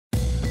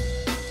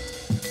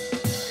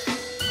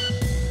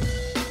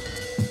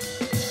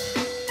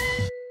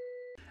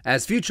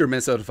As future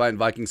Minnesota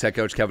Vikings head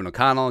coach Kevin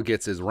O'Connell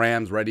gets his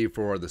Rams ready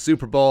for the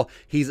Super Bowl,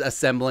 he's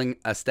assembling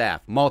a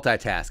staff,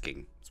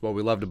 multitasking. It's what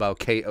we loved about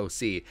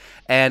KOC.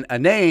 And a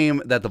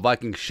name that the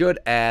Vikings should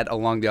add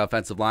along the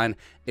offensive line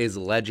is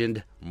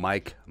legend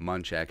Mike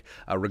Munchak.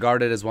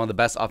 Regarded as one of the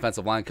best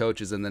offensive line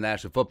coaches in the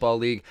National Football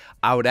League,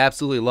 I would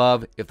absolutely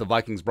love if the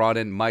Vikings brought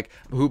in Mike,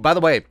 who, by the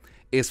way,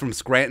 is from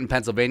Scranton,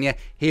 Pennsylvania.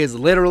 He is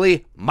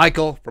literally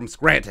Michael from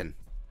Scranton.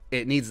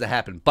 It needs to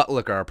happen. But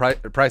look, our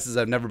prices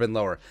have never been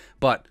lower.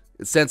 But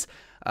since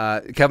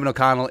Kevin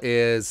O'Connell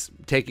is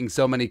taking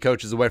so many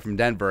coaches away from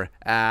Denver,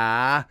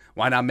 why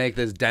not make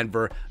this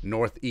Denver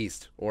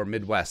Northeast or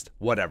Midwest?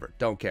 Whatever.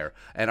 Don't care.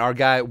 And our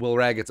guy, Will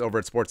Ragatz, over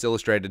at Sports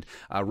Illustrated,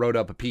 wrote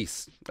up a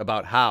piece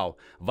about how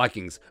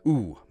Vikings,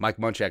 Mike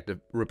Munchak to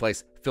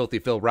replace Filthy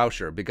Phil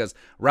Rauscher. Because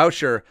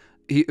Rauscher,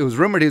 it was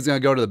rumored he was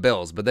going to go to the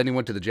Bills, but then he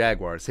went to the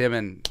Jaguars. Him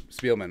and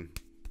Spielman.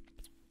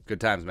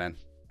 Good times, man.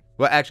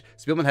 Well, actually,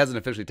 Spielman hasn't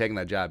officially taken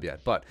that job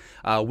yet, but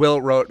Will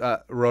wrote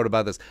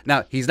about this.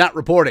 Now, he's not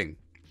reporting.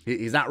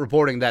 He's not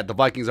reporting that the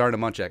Vikings aren't a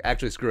Munchak.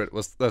 Actually, screw it.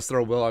 Let's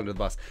throw Will under the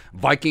bus.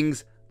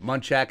 Vikings,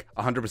 Munchak,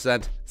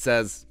 100%,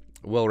 says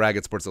Will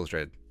Ragatz, Sports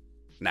Illustrated.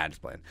 Nah,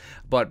 just playing.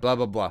 But blah,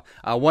 blah, blah.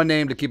 One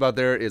name to keep out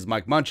there is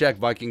Mike Munchak.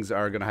 Vikings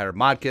are going to hire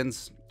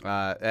Modkins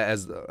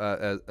as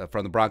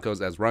from the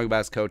Broncos as running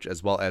backs coach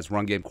as well as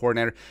run game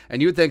coordinator.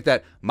 And you would think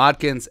that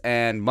Modkins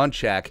and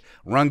Munchak,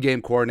 run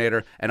game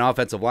coordinator and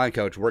offensive line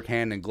coach, work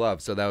hand in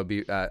glove. So that would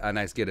be a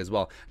nice get as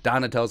well.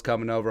 Donatel's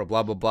coming over,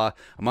 blah, blah, blah.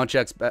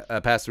 Munchak's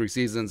past 3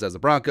 seasons as the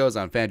Broncos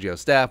on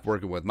Fangio's staff,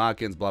 working with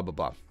Modkins, blah, blah,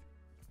 blah.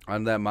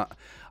 On them,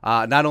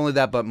 not only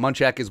that, but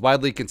Munchak is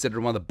widely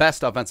considered one of the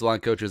best offensive line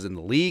coaches in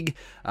the league.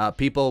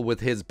 People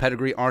with his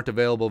pedigree aren't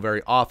available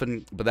very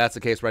often, but that's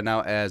the case right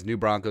now as new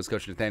Broncos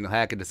coach Nathaniel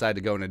Hackett decided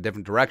to go in a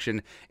different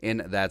direction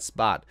in that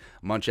spot.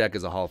 Munchak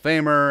is a Hall of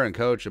Famer and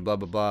coach and blah,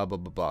 blah, blah, blah,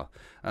 blah,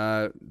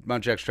 blah.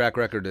 Munchak's track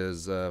record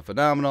is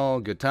phenomenal.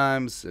 Good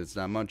times. It's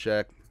not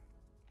Munchak.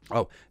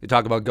 Oh, you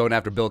talk about going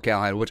after Bill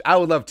Callahan, which I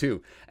would love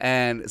to.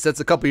 And since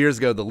a couple years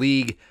ago, the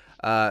league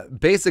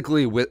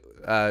basically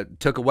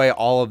took away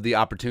all of the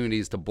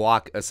opportunities to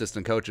block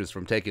assistant coaches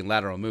from taking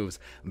lateral moves.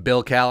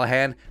 Bill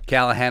Callahan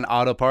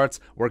Auto Parts,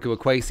 working with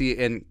Quasey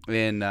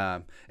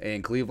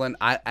in Cleveland.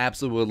 I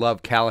absolutely would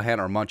love Callahan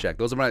or Munchak.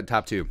 Those are my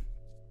top 2.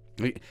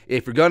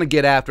 If you're going to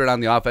get after it on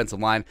the offensive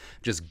line,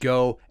 just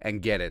go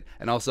and get it.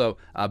 And also,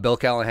 Bill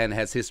Callahan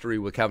has history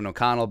with Kevin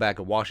O'Connell back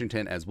at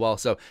Washington as well.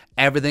 So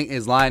everything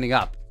is lining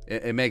up.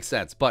 It makes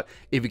sense. But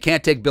if you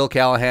can't take Bill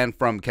Callahan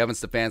from Kevin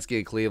Stefanski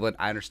in Cleveland,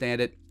 I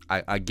understand it.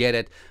 I get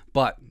it.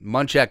 But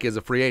Munchak is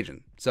a free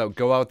agent. So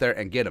go out there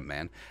and get him,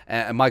 man.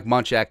 And Mike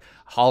Munchak,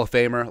 Hall of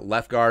Famer,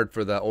 left guard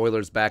for the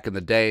Oilers back in the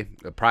day,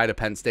 pride of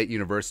Penn State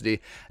University.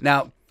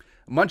 Now,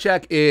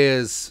 Munchak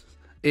is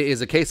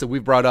a case that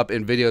we've brought up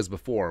in videos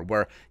before,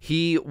 where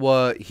he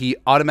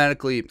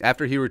automatically,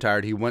 after he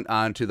retired, he went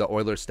on to the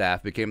Oilers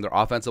staff, became their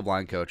offensive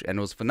line coach,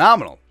 and was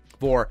phenomenal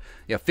for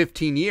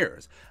 15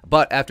 years.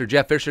 But after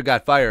Jeff Fisher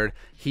got fired,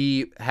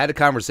 he had a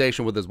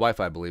conversation with his wife,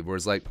 I believe, where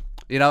it's like,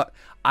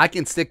 I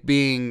can stick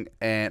being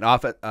one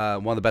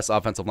of the best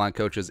offensive line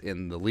coaches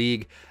in the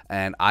league,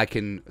 and I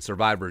can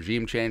survive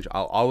regime change.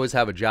 I'll always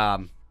have a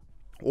job,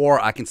 or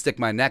I can stick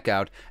my neck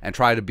out and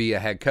try to be a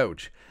head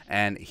coach.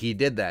 And he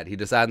did that. He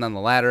decided on the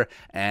latter,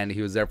 and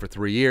he was there for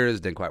 3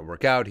 years. Didn't quite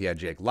work out. He had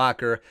Jake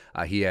Locker.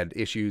 He had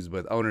issues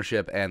with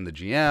ownership and the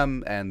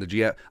GM. And the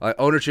GM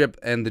ownership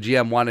and the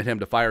GM wanted him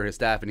to fire his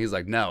staff, and he's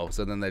like, no.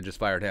 So then they just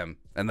fired him,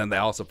 and then they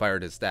also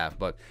fired his staff.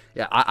 But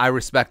yeah, I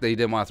respect that he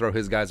didn't want to throw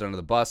his guys under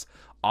the bus.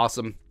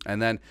 Awesome. And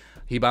then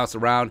he bounced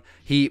around.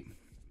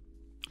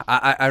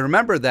 I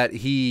remember that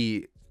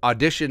he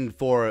auditioned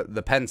for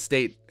the Penn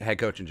State head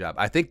coaching job.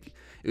 I think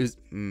it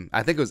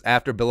was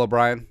after Bill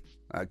O'Brien.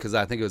 Because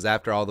I think it was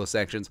after all those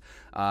sanctions.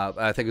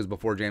 I think it was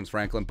before James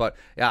Franklin. But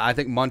yeah, I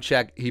think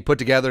Munchak, he put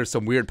together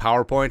some weird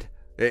PowerPoint.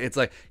 It's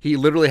like he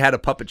literally had a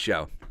puppet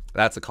show.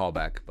 That's a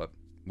callback, but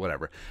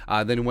whatever.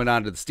 Then he went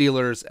on to the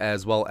Steelers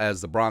as well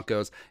as the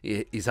Broncos.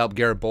 He's helped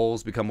Garrett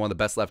Bowles become one of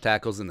the best left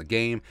tackles in the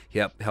game. He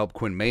helped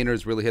Quinn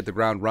Maynard really hit the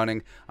ground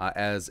running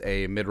as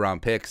a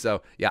mid-round pick.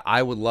 So yeah,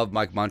 I would love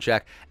Mike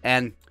Munchak.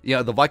 And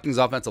the Vikings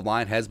offensive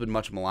line has been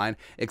much maligned,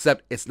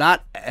 except it's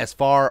not as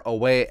far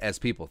away as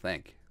people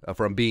think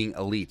from being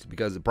elite,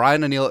 because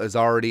Brian O'Neill is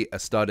already a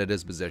stud at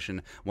his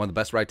position, one of the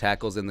best right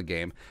tackles in the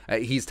game.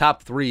 He's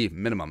top 3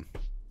 minimum.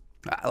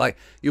 Like,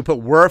 you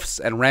put Wirfs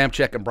and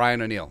Ramczyk and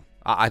Brian O'Neill.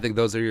 I think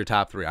those are your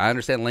top 3. I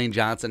understand Lane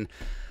Johnson,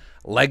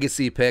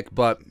 legacy pick,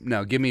 but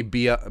no, give me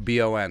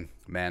B-O-N,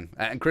 man.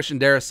 And Christian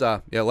Darris,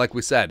 like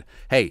we said,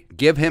 hey,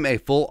 give him a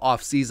full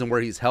off season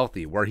where he's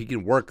healthy, where he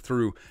can work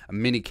through a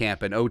mini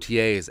camp and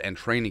OTAs and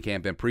training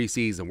camp and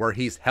preseason, where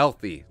he's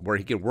healthy, where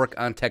he can work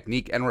on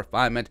technique and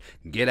refinement.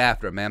 Get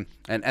after it, man.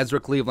 And Ezra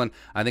Cleveland,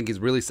 I think he's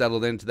really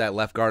settled into that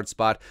left guard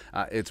spot.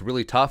 It's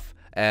really tough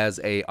as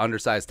a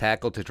undersized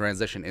tackle to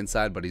transition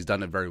inside, but he's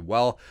done it very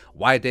well.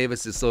 Wyatt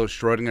Davis is still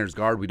Schrodinger's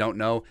guard. We don't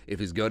know if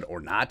he's good or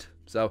not.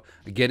 So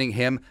getting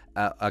him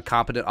a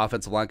competent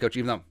offensive line coach,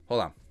 even though,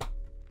 hold on.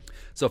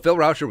 So Phil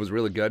Rauscher was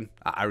really good.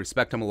 I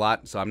respect him a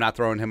lot, so I'm not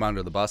throwing him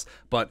under the bus.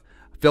 But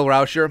Phil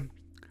Rauscher,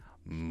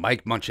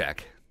 Mike Munchak,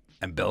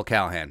 and Bill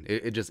Callahan.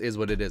 It just is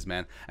what it is,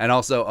 man. And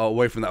also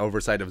away from the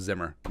oversight of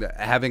Zimmer.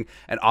 Having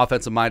an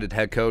offensive-minded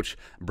head coach,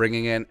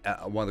 bringing in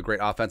one of the great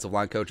offensive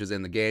line coaches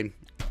in the game,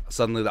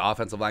 suddenly the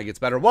offensive line gets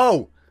better.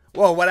 Whoa,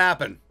 what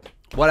happened?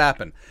 What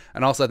happened?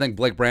 And also I think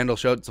Blake Brandel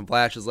showed some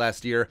flashes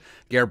last year.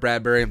 Garrett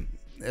Bradbury,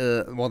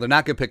 well, they're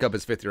not going to pick up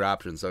his fifth-year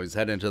option, so he's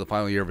heading into the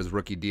final year of his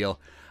rookie deal.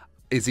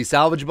 Is he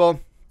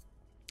salvageable?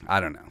 I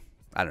don't know.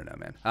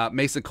 Man.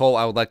 Mason Cole,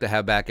 I would like to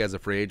have back as a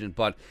free agent,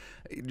 but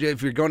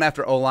if you're going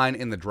after O-line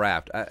in the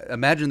draft,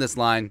 imagine this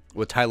line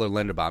with Tyler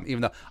Linderbaum,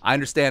 even though I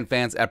understand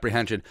fans'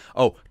 apprehension.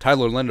 Oh,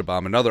 Tyler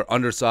Linderbaum, another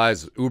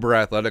undersized,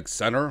 uber-athletic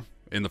center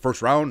in the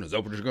first round. Is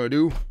that what you're going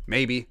to do?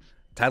 Maybe.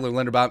 Tyler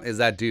Linderbaum is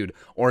that dude.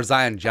 Or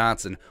Zion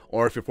Johnson.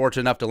 Or if you're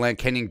fortunate enough to land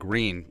Kenyon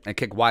Green and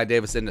kick Wyatt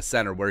Davis into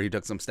center where he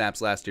took some snaps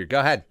last year,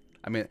 go ahead.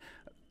 I mean,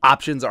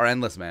 options are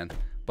endless, man.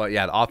 But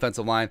yeah, the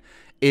offensive line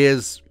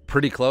is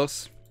pretty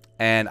close.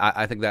 And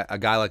I think that a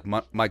guy like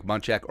Mike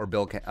Munchak or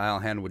Bill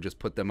Callahan would just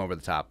put them over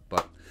the top.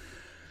 But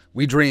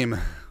we dream.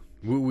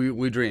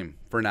 We dream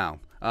for now.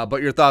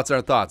 But your thoughts are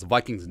thoughts.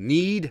 Vikings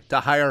need to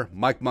hire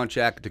Mike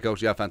Munchak to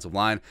coach the offensive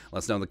line. Let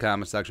us know in the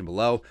comment section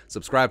below.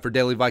 Subscribe for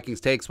daily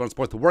Vikings takes. Want to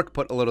support the work?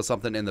 Put a little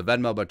something in the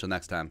Venmo. But until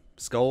next time,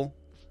 Skol,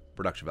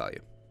 production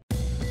value.